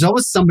there was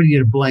always somebody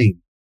to blame,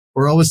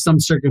 or always some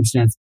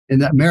circumstance.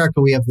 In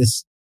America, we have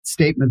this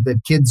statement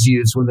that kids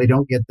use when they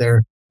don't get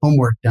their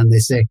homework done. They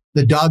say,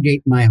 the dog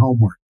ate my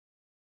homework.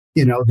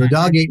 The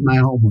dog ate my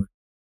homework.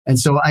 And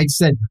so I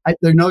said,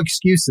 there are no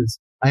excuses.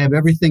 I have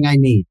everything I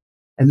need.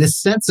 And this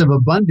sense of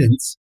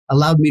abundance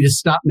allowed me to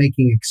stop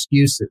making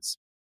excuses.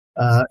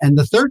 And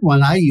the third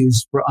one I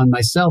used on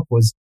myself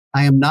was,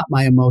 I am not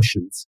my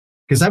emotions.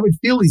 Because I would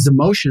feel these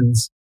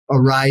emotions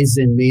arise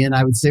in me and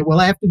I would say, well,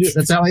 I have to do it.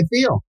 That's how I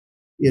feel,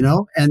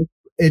 and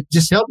it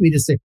just helped me to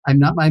say, I'm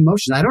not my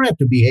emotions. I don't have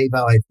to behave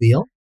how I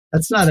feel.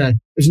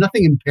 There's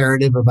nothing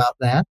imperative about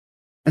that.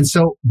 And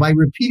so by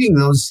repeating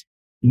those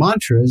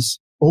mantras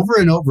over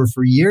and over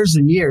for years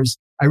and years,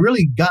 I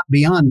really got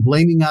beyond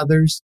blaming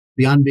others,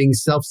 beyond being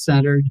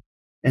self-centered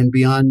and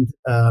beyond,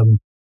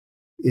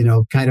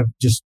 kind of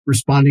just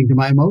responding to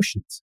my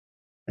emotions.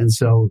 And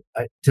so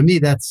to me,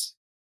 that's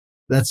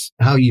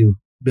how you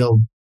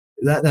build.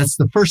 That's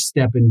the first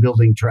step in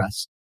building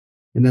trust.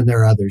 And then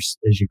there are others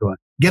as you go on.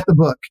 Get the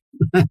book.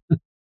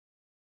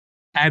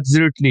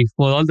 Absolutely.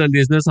 For all the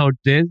listeners out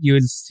there, you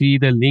will see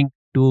the link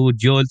to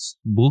Joel's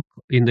book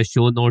in the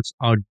show notes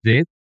out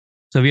there.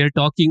 So we are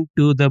talking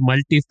to the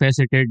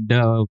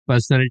multifaceted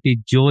personality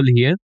Joel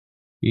here.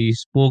 We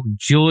spoke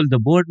Joel, the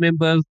board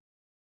member,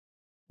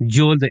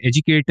 Joel, the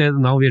educator.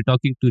 Now we are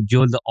talking to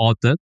Joel, the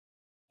author.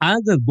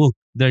 Another book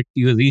that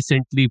you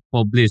recently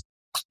published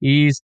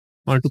is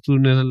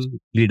Entrepreneurial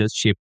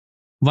Leadership.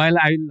 While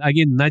I will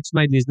again nudge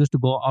my listeners to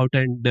go out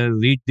and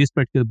read this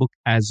particular book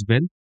as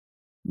well,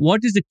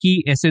 what is the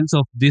key essence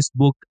of this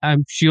book?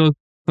 I'm sure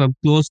from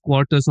close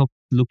quarters of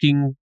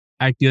looking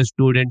at your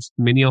students,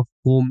 many of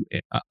whom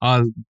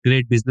are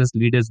great business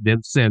leaders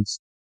themselves.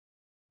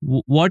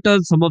 What are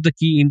some of the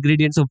key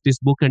ingredients of this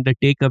book and the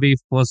takeaway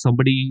for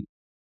somebody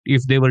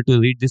if they were to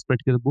read this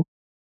particular book?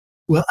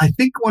 Well, I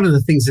think one of the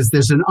things is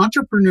there's an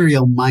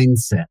entrepreneurial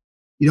mindset.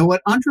 You know,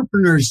 what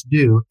entrepreneurs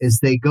do is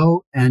they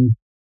go and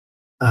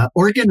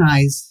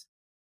organize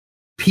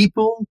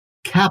people,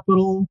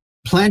 capital,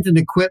 plant and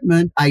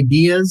equipment,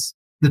 ideas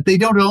that they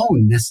don't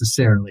own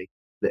necessarily.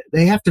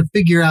 They have to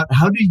figure out,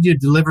 how do you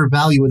deliver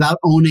value without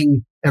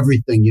owning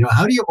everything? You know,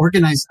 how do you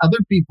organize other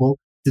people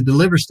to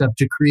deliver stuff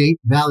to create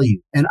value?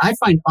 And I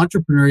find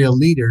entrepreneurial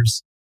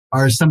leaders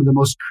are some of the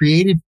most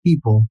creative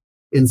people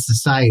in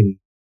society.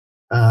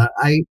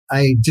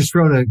 I just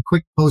wrote a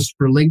quick post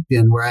for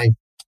LinkedIn where I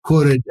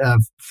quoted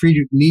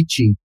Friedrich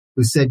Nietzsche,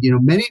 who said, you know,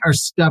 many are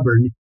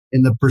stubborn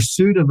in the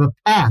pursuit of a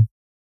path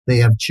they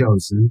have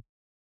chosen,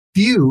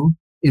 few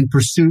in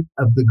pursuit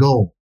of the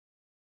goal.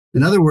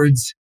 In other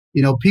words,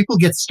 you know, people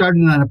get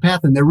started on a path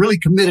and they're really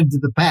committed to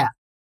the path,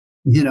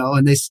 you know,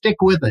 and they stick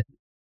with it.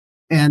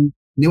 And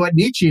you know what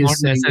Nietzsche is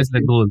saying? Not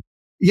the goal.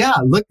 Yeah,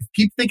 look,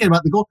 keep thinking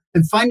about the goal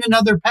and find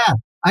another path.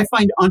 I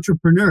find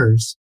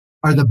entrepreneurs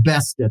are the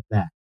best at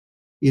that.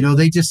 You know,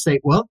 they just say,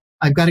 well,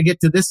 I've got to get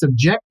to this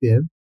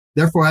objective.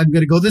 Therefore, I'm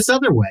going to go this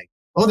other way.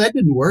 Oh, that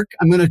didn't work.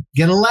 I'm going to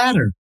get a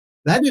ladder.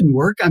 That didn't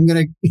work. I'm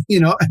going to, you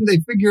know, and they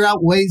figure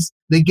out ways.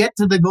 They get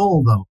to the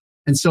goal though.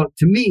 And so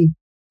to me,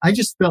 I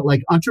just felt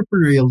like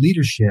entrepreneurial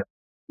leadership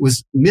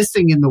was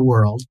missing in the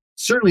world,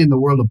 certainly in the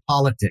world of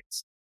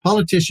politics.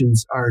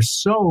 Politicians are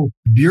so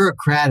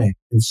bureaucratic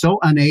and so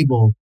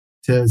unable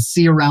to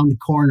see around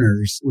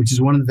corners, which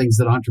is one of the things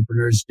that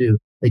entrepreneurs do.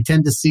 They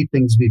tend to see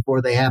things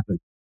before they happen.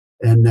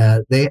 And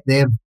they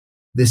have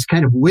this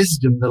kind of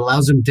wisdom that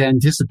allows them to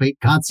anticipate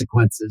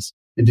consequences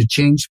and to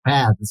change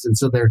paths. And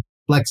so they're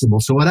flexible.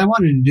 So what I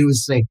wanted to do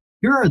is say,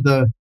 here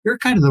are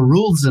kind of the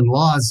rules and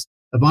laws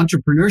of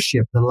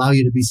entrepreneurship that allow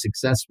you to be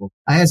successful.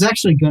 I was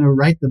actually going to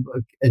write the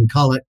book and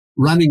call it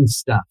Running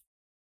Stuff.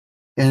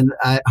 And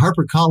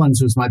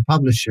HarperCollins was my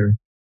publisher.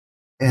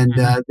 And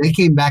they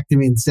came back to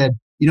me and said,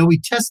 you know,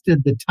 we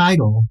tested the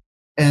title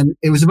and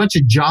it was a bunch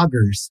of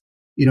joggers,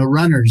 you know,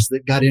 runners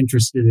that got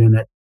interested in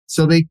it.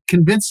 So they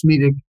convinced me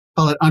to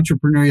call it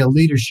Entrepreneurial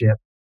Leadership.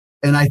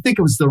 And I think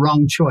it was the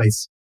wrong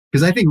choice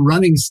because I think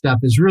running stuff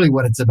is really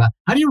what it's about.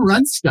 How do you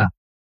run stuff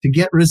to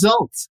get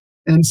results?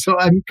 And so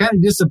I'm kind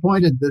of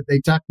disappointed that they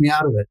talked me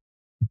out of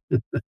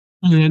it.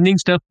 Running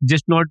stuff,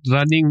 just not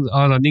running,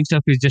 or running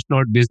stuff is just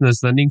not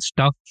business. Running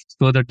stuff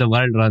so that the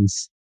world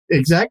runs.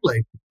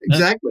 Exactly.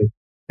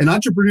 And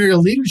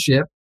entrepreneurial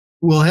leadership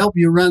will help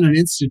you run an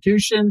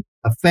institution,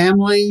 a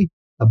family,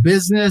 a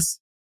business,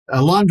 a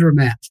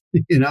laundromat,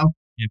 you know?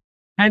 Yep.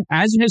 And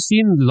as you have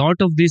seen a lot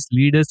of these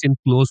leaders in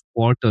close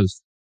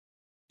quarters,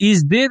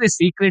 is there a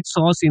secret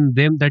sauce in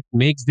them that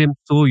makes them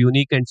so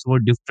unique and so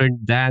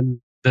different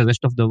than the rest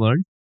of the world?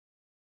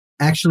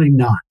 Actually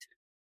not.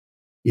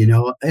 You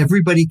know,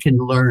 everybody can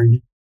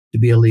learn to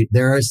be a leader.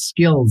 There are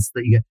skills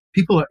that you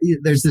get.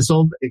 There's this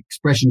old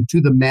expression,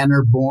 to the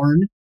manner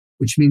born,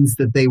 which means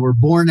that they were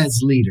born as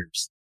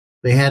leaders.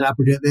 They had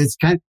opportunity. It's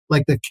kind of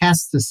like the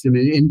caste system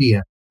in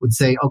India would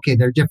say, okay,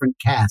 there are different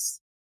castes.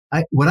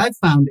 What I've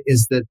found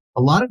is that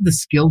a lot of the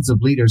skills of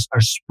leaders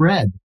are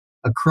spread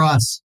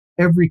across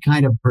every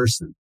kind of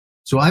person.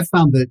 So I've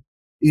found that,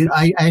 you know,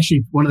 I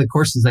actually, one of the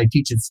courses I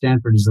teach at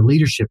Stanford is a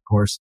leadership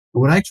course.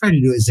 And what I try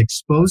to do is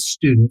expose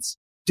students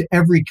to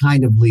every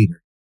kind of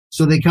leader.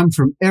 So they come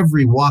from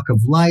every walk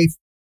of life.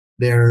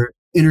 They're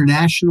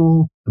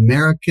international,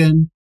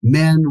 American,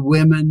 men,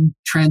 women,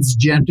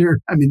 transgender.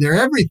 I mean, they're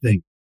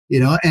everything, you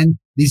know, and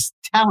these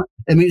talent.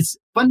 I mean, it's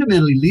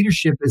fundamentally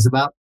leadership is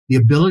about the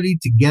ability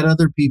to get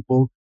other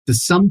people to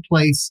some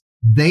place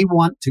they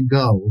want to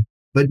go,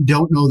 but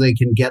don't know they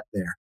can get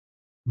there.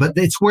 But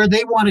it's where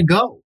they want to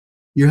go.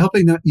 You're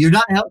helping them. You're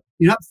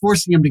not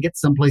forcing them to get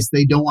someplace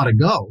they don't want to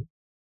go.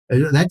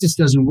 That just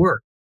doesn't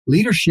work.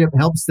 Leadership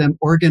helps them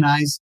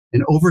organize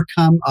and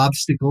overcome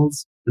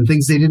obstacles and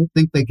things they didn't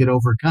think they could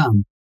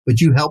overcome, but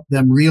you help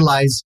them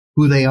realize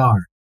who they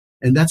are.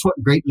 And that's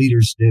what great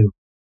leaders do.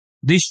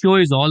 This show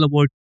is all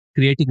about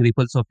creating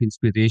ripples of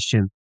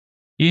inspiration.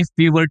 If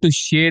we were to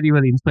share your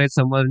Inspire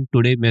Someone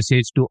Today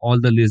message to all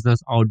the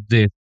listeners out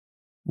there,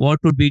 what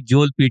would be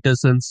Joel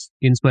Peterson's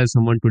Inspire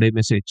Someone Today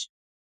message?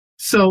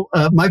 So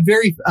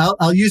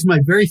I'll use my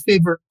very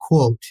favorite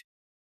quote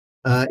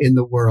in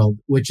the world,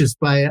 which is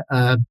by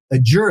a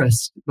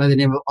jurist by the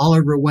name of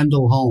Oliver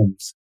Wendell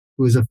Holmes,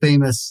 who is a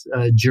famous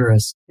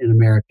jurist in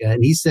America.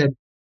 And he said,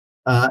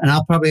 and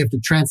I'll probably have to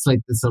translate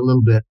this a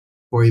little bit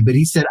for you, but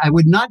he said, I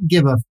would not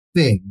give a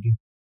fig,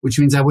 which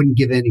means I wouldn't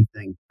give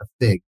anything a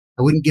fig.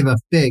 I wouldn't give a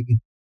fig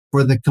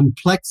for the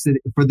complexity,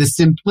 for the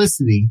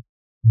simplicity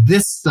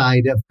this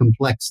side of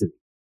complexity.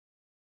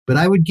 But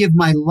I would give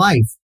my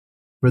life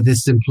for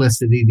this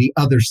simplicity, the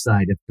other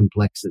side of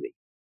complexity.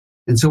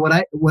 And so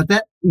what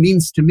that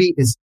means to me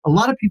is a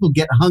lot of people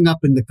get hung up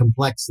in the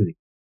complexity,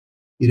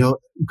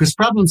 because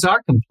problems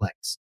are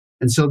complex.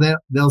 And so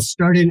they'll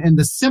start in, and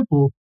the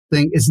simple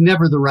thing is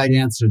never the right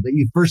answer that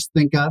you first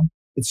think of.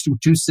 It's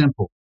too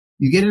simple.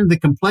 You get into the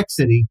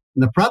complexity,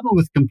 and the problem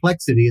with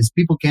complexity is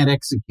people can't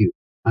execute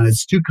on it.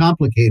 It's too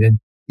complicated.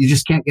 You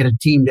just can't get a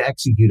team to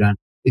execute on it.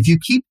 If you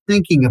keep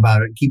thinking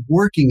about it, keep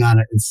working on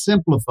it and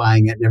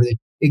simplifying it and everything,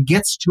 it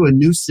gets to a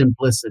new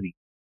simplicity.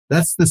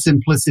 That's the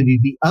simplicity,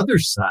 the other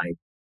side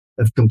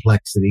of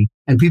complexity,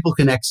 and people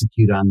can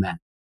execute on that.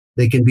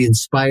 They can be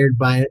inspired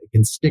by it. It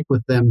can stick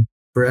with them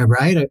forever.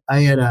 I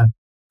had a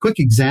quick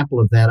example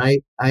of that.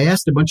 I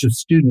asked a bunch of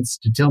students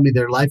to tell me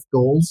their life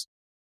goals.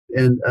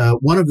 And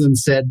one of them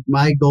said,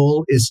 my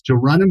goal is to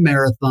run a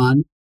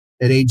marathon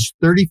at age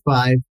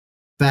 35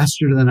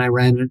 faster than I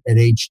ran it at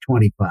age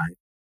 25.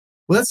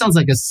 Well, that sounds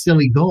like a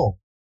silly goal.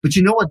 But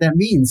you know what that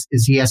means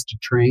is he has to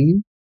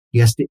train. He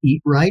has to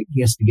eat right.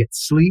 He has to get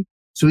sleep.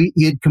 So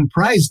he had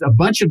comprised a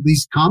bunch of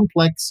these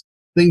complex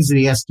things that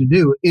he has to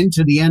do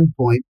into the end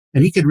point,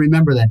 and he could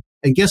remember that.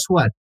 And guess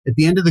what? At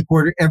the end of the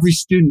quarter, every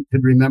student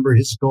could remember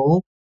his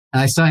goal.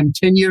 And I saw him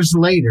 10 years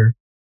later,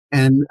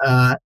 and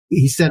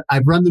he said,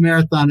 I've run the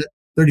marathon at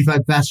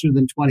 35 faster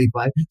than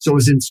 25. So it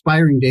was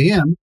inspiring to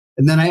him.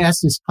 And then I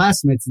asked his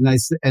classmates, and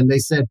they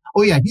said,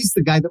 oh yeah, he's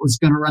the guy that was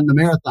going to run the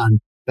marathon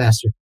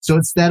faster. So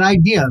it's that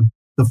idea of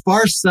the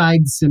far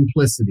side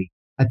simplicity.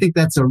 I think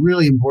that's a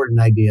really important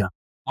idea.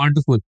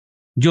 Wonderful.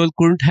 Joel,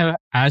 couldn't have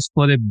asked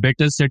for a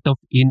better set of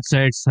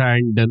insights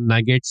and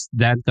nuggets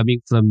than coming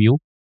from you.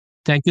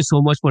 Thank you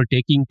so much for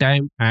taking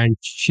time and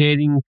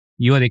sharing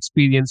your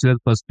experience, your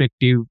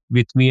perspective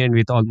with me and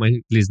with all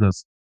my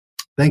listeners.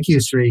 Thank you,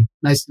 Sri.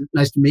 Nice to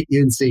meet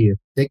you and see you.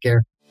 Take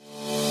care.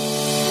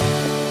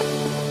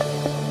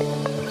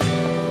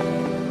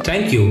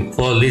 Thank you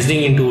for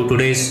listening into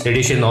today's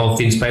edition of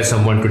Inspire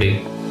Someone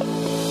Today.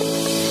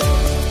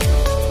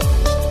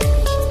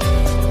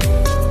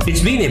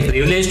 It's been a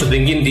privilege to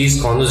bring in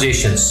these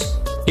conversations.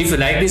 If you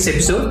like this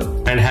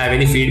episode and have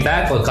any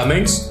feedback or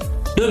comments,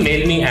 do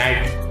mail me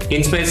at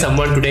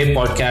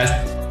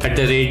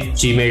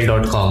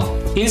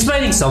inspiresomeonetodaypodcast@gmail.com.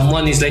 Inspiring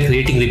someone is like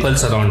creating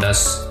ripples around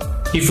us.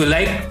 If you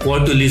like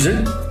what to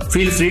listen,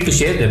 feel free to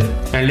share them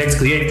and let's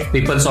create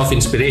ripples of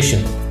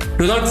inspiration.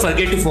 Do not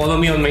forget to follow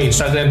me on my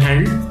Instagram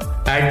handle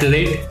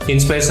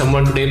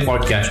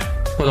 @InspireSomeoneTodayPodcast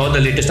for all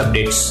the latest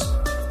updates.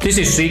 This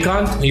is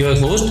Srikanth, your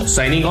host,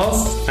 signing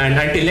off, and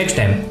until next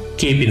time,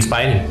 keep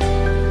inspiring.